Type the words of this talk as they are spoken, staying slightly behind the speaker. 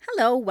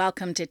Hello,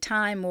 welcome to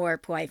Time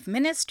Warp Wife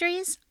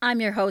Ministries.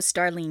 I'm your host,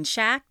 Darlene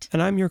Schacht.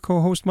 And I'm your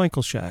co-host,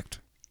 Michael Schacht.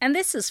 And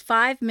this is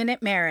 5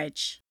 Minute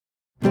Marriage.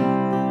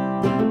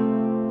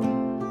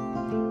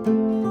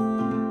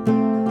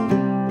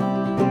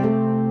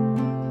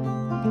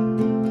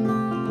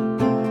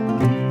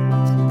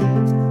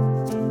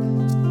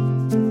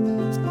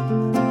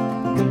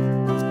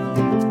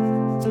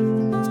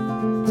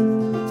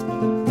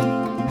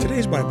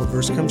 Today's Bible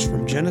verse comes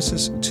from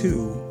Genesis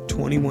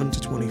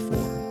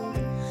 2:21-24.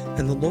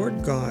 And the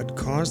Lord God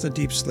caused a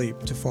deep sleep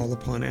to fall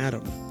upon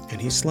Adam,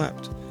 and he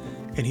slept.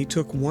 And he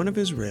took one of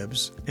his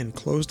ribs, and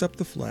closed up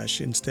the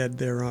flesh instead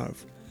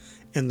thereof.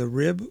 And the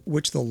rib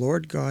which the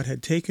Lord God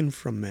had taken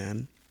from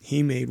man,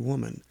 he made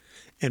woman,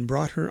 and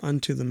brought her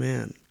unto the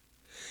man.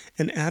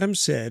 And Adam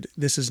said,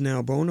 This is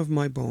now bone of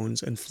my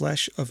bones, and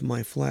flesh of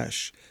my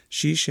flesh.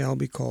 She shall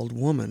be called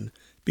woman,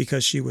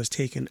 because she was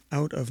taken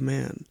out of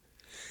man.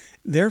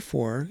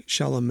 Therefore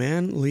shall a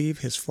man leave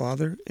his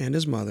father and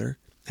his mother,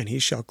 and he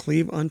shall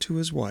cleave unto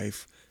his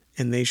wife,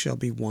 and they shall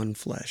be one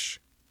flesh.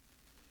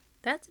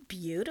 That's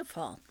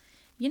beautiful.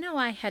 You know,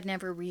 I had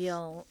never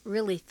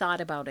really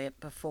thought about it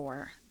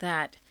before,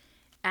 that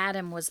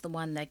Adam was the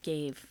one that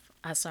gave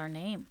us our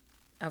name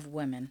of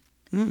women.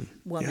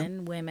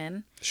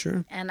 Women.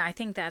 Sure. And I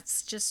think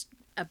that's just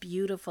a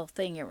beautiful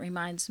thing. It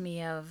reminds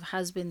me of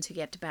husbands who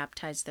get to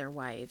baptize their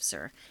wives,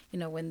 or, you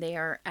know, when they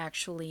are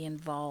actually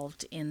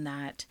involved in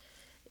that,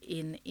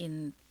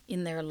 in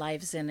their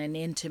lives in an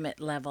intimate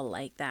level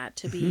like that,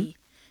 to be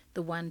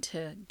the one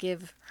to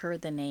give her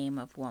the name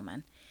of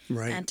woman.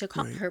 Right. And to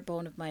call her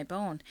bone of my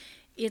bone.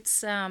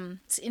 It's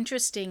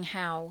interesting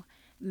how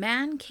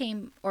woman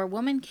came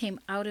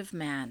out of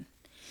man,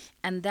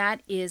 and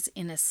that is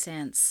in a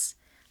sense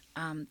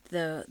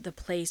the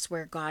place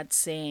where God's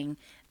saying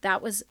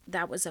that was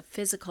a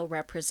physical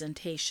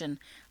representation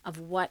of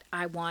what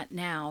I want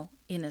now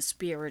in a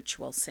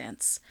spiritual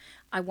sense.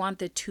 I want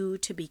the two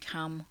to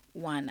become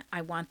one.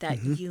 I want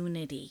that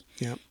unity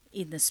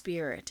in the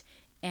spirit.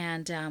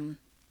 And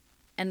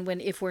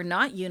if we're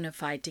not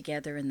unified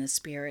together in the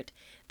spirit,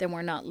 then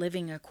we're not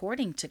living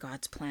according to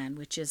God's plan,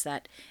 which is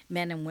that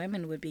men and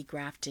women would be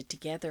grafted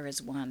together as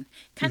one.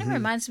 Kind of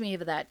reminds me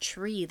of that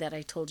tree that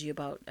I told you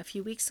about a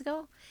few weeks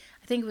ago.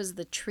 I think it was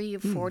the tree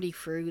of 40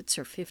 fruits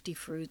or 50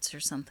 fruits or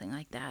something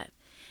like that.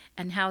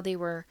 And how they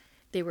were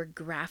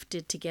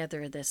grafted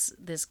together.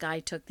 This guy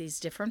took these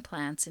different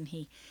plants and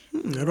he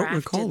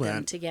grafted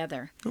them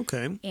together.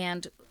 Okay.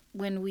 And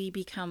when we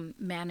become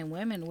man and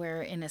women,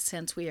 where in a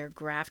sense we are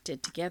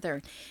grafted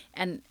together.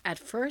 And at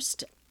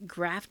first,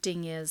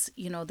 grafting is,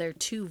 they're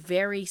two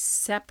very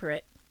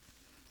separate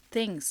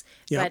things.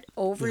 But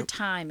over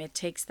time, it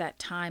takes that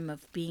time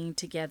of being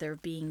together,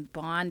 being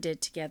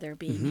bonded together,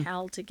 being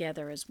held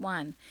together as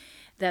one,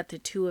 that the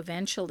two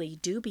eventually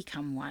do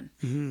become one.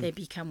 They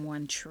become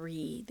one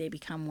tree. They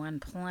become one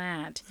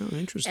plant. Oh,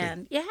 interesting.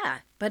 And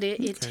but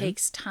it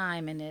takes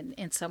time, and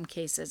in some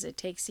cases it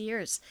takes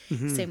years.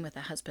 Same with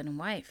a husband and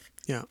wife.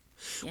 Yeah.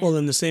 Well,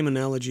 then the same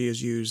analogy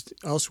is used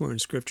elsewhere in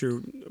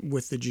Scripture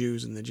with the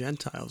Jews and the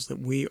Gentiles, that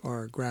we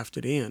are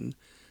grafted in,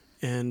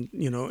 and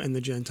and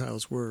the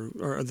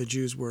the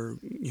Jews were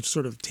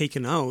sort of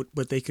taken out,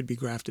 but they could be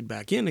grafted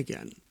back in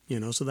again.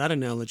 So that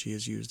analogy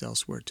is used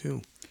elsewhere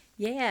too.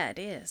 Yeah, it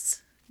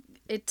is.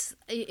 It's,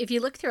 if you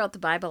look throughout the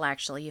Bible,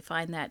 actually, you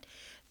find that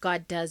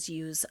God does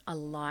use a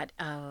lot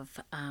of.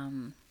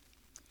 Are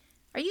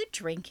you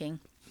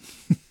drinking?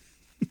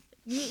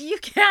 You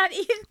can't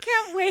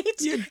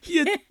wait. You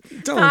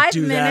don't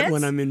do that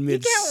when I'm in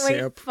mid-sip. You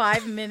can't wait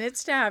 5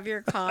 minutes to have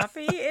your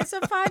coffee. It's a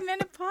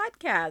 5-minute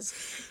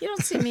podcast. You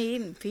don't see me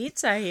eating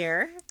pizza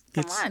here.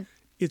 Come on.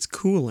 It's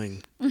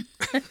cooling.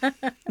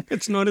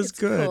 It's not as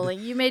good. Cooling.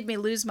 You made me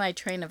lose my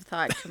train of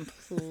thought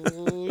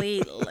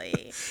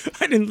completely.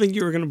 I didn't think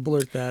you were going to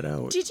blurt that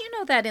out. Did you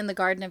know that in the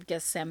Garden of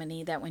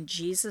Gethsemane, that when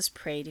Jesus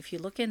prayed, if you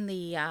look in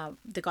the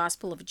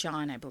Gospel of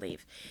John, I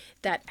believe,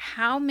 that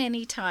how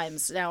many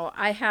times, now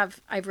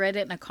I've read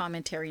it in a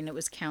commentary and it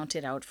was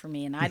counted out for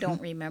me, and I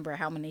don't remember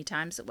how many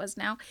times it was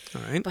now,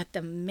 All right. but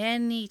the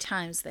many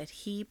times that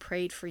he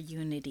prayed for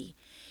unity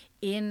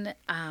in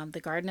the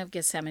Garden of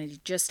Gethsemane,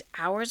 just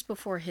hours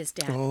before his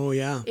death. Oh,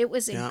 yeah. It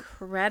was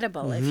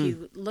incredible. If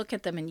you look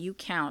at them and you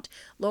count,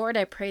 Lord,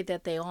 I pray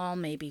that they all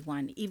may be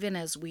one, even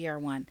as we are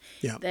one.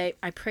 Yeah.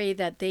 I pray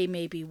that they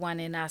may be one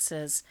in us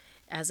as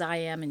I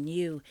am in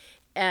you.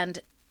 And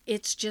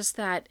it's just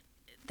that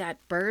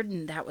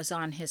burden that was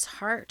on his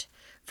heart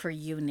for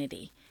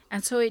unity.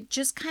 And so it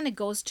just kind of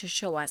goes to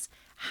show us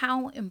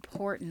how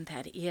important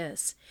that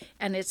is.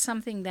 And it's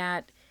something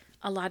that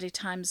a lot of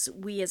times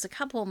we as a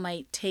couple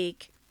might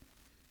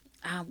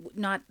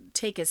not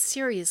take as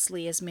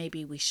seriously as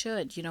maybe we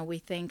should. We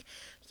think,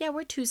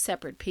 we're two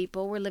separate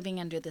people. We're living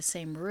under the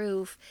same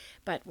roof,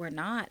 but we're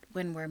not.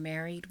 When we're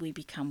married, we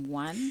become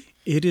one.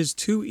 It is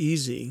too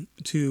easy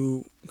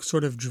to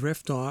sort of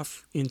drift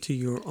off into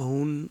your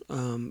own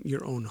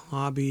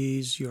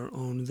hobbies, your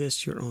own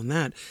this, your own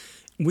that.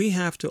 We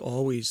have to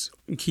always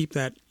keep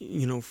that,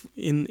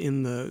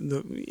 in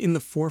the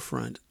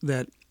forefront,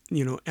 that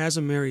as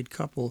a married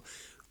couple,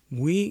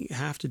 we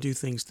have to do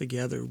things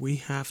together. We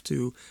have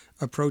to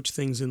approach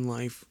things in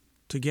life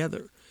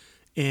together.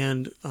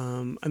 And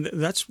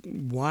that's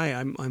why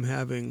I'm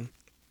having,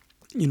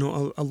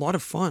 a lot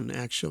of fun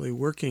actually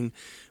working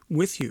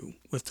with you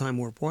with Time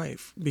Warp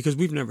Wife, because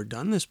we've never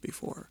done this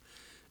before.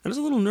 I was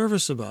a little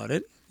nervous about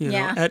it,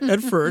 Yeah.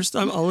 at first,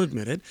 I'll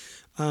admit it.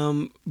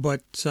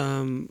 But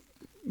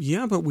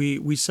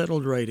we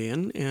settled right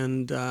in,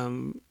 and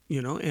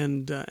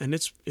and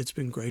it's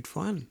been great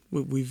fun.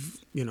 We've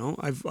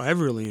I've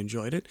really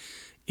enjoyed it,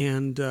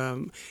 and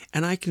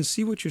I can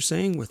see what you're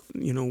saying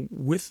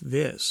with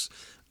this,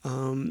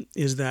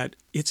 is that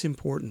it's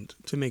important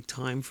to make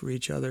time for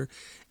each other,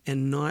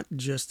 and not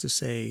just to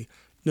say,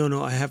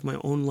 no, I have my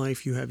own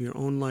life, you have your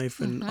own life,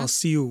 and I'll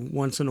see you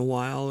once in a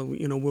while.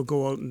 We'll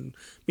go out and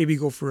maybe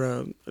go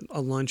for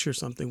a lunch or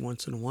something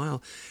once in a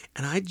while.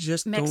 And I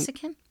just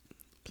Mexican,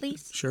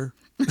 please. Sure.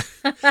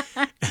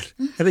 I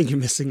think you're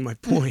missing my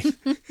point.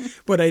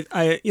 But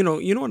I you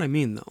know what I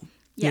mean, though.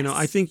 Yes.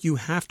 I think you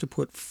have to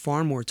put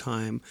far more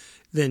time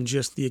than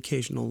just the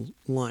occasional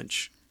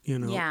lunch,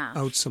 Yeah.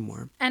 out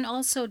somewhere. And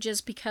also,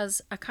 just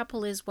because a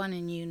couple is one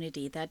in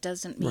unity, that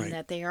doesn't mean Right.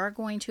 that they are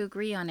going to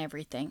agree on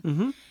everything.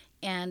 Mm-hmm.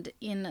 And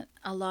in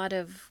a lot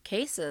of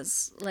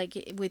cases,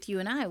 like with you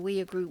and I,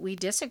 we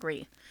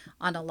disagree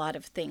on a lot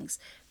of things.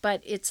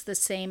 But it's the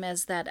same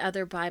as the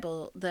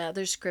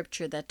other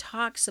scripture that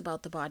talks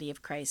about the body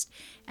of Christ,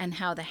 and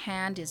how the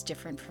hand is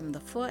different from the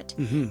foot,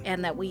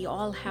 and that we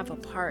all have a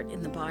part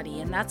in the body.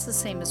 And that's the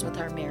same as with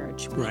our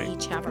marriage. We Right.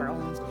 each have our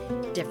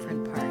own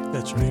different part.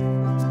 That's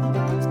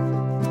right.